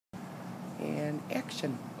and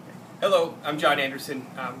action. Hello, I'm John Anderson.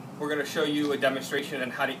 We're going to show you a demonstration on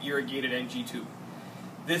how to irrigate an NG tube.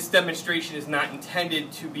 This demonstration is not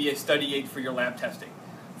intended to be a study aid for your lab testing.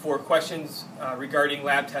 For questions regarding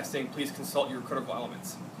lab testing, please consult your critical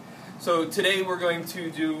elements. So today we're going to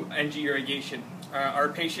do NG irrigation. Our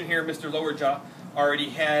patient here, Mr. Lowerjaw, already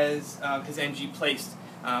has his NG placed,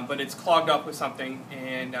 but it's clogged up with something,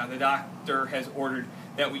 and the doctor has ordered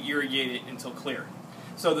that we irrigate it until clear.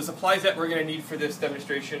 So the supplies that we're going to need for this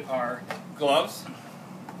demonstration are gloves,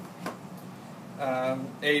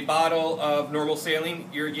 a bottle of normal saline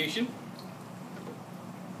irrigation,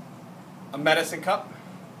 a medicine cup,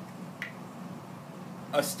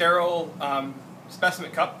 a sterile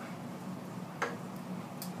specimen cup,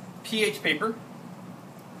 pH paper.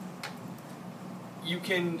 You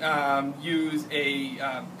can use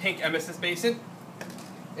a pink emesis basin,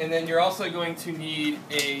 and then you're also going to need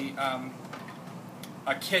a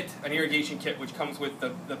kit, an irrigation kit, which comes with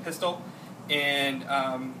the pistol and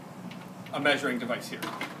a measuring device here.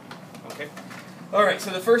 Okay. All right.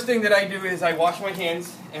 So the first thing that I do is I wash my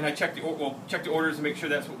hands and I check the orders to make sure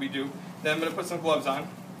that's what we do. Then I'm going to put some gloves on.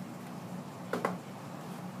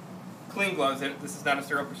 Clean gloves. This is not a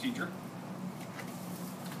sterile procedure.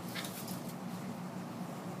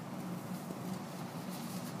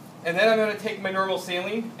 And then I'm going to take my normal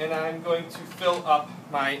saline and I'm going to fill up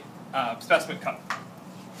my specimen cup.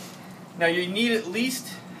 Now you need at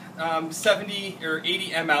least 70 or 80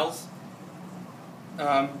 mLs.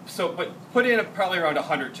 But put in probably around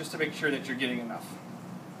 100 just to make sure that you're getting enough.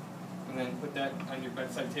 And then put that on your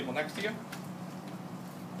bedside table next to you.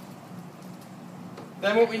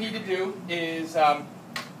 Then what we need to do is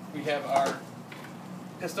we have our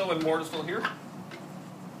pistol and mortar still here.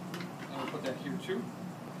 And we'll put that here too.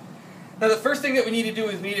 Now the first thing that we need to do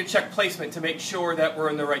is we need to check placement to make sure that we're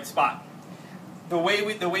in the right spot. The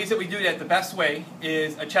ways that we do that, the best way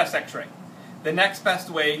is a chest x-ray. The next best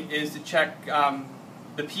way is to check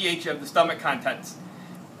the pH of the stomach contents.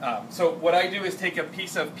 So what I do is take a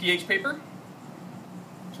piece of pH paper,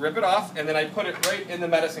 rip it off, and then I put it right in the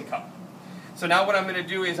medicine cup. So now what I'm going to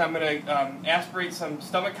do is I'm going to aspirate some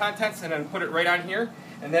stomach contents and then put it right on here,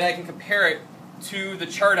 and then I can compare it to the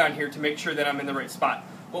chart on here to make sure that I'm in the right spot.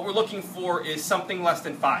 What we're looking for is something less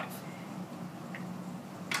than 5.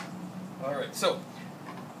 Alright, so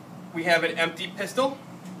we have an empty pistol,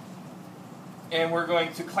 and we're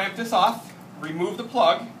going to clamp this off, remove the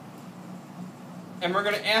plug, and we're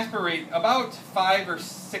going to aspirate about 5 or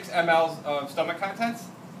 6 mLs of stomach contents.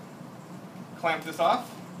 Clamp this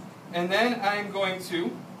off, and then I'm going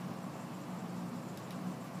to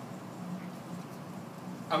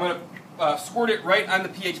squirt it right on the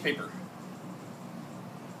pH paper.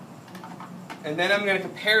 And then I'm going to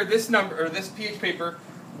compare this number, or this pH paper,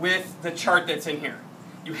 with the chart that's in here.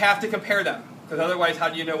 You have to compare them, because otherwise how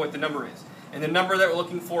do you know what the number is? And the number that we're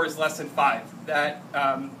looking for is less than 5. That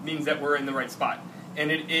means that we're in the right spot. And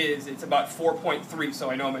it's about 4.3, so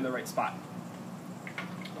I know I'm in the right spot.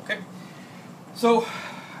 Okay? So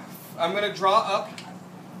I'm going to draw up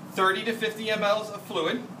 30 to 50 mLs of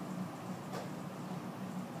fluid.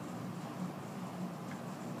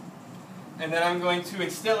 And then I'm going to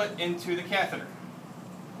instill it into the catheter.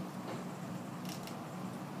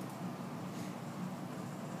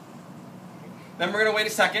 Then we're going to wait a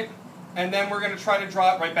second, and then we're going to try to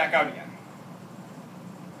draw it right back out again.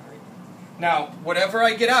 Now, whatever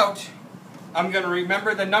I get out, I'm going to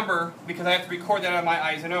remember the number because I have to record that on my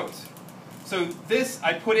eyes and O's. So this,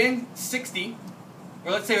 I put in 60,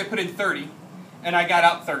 or let's say I put in 30, and I got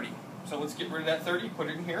out 30. So let's get rid of that 30, put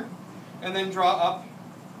it in here, and then draw up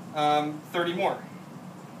 30 more.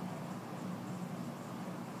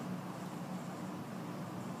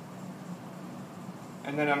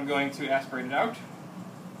 And then I'm going to aspirate it out.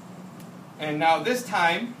 And now this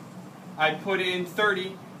time, I put in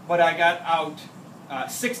 30, but I got out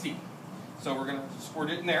 60. So we're going to squirt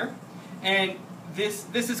it in there. And this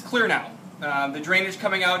is clear now. The drainage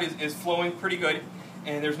coming out is flowing pretty good,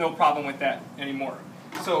 and there's no problem with that anymore.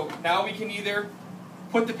 So now we can either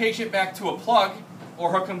put the patient back to a plug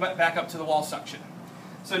or hook them back up to the wall suction.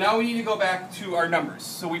 So now we need to go back to our numbers.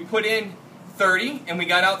 So we put in 30 and we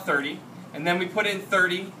got out 30, and then we put in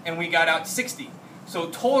 30 and we got out 60. So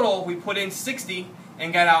total we put in 60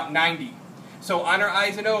 and got out 90. So on our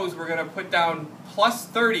I's and O's we're going to put down plus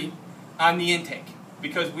 30 on the intake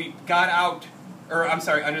because we got out, or I'm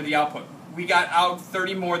sorry, under the output. We got out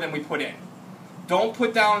 30 more than we put in. Don't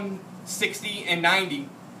put down 60 and 90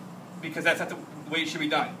 because that's not the way it should be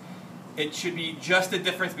done. It should be just the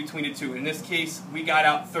difference between the two. In this case, we got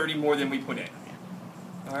out 30 more than we put in.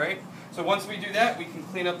 All right? So once we do that, we can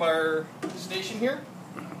clean up our station here.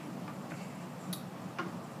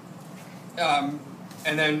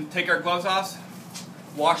 and then take our gloves off,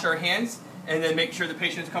 wash our hands, and then make sure the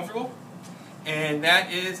patient is comfortable. And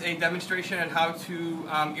that is a demonstration on how to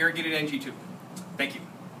irrigate an NG tube. Thank you.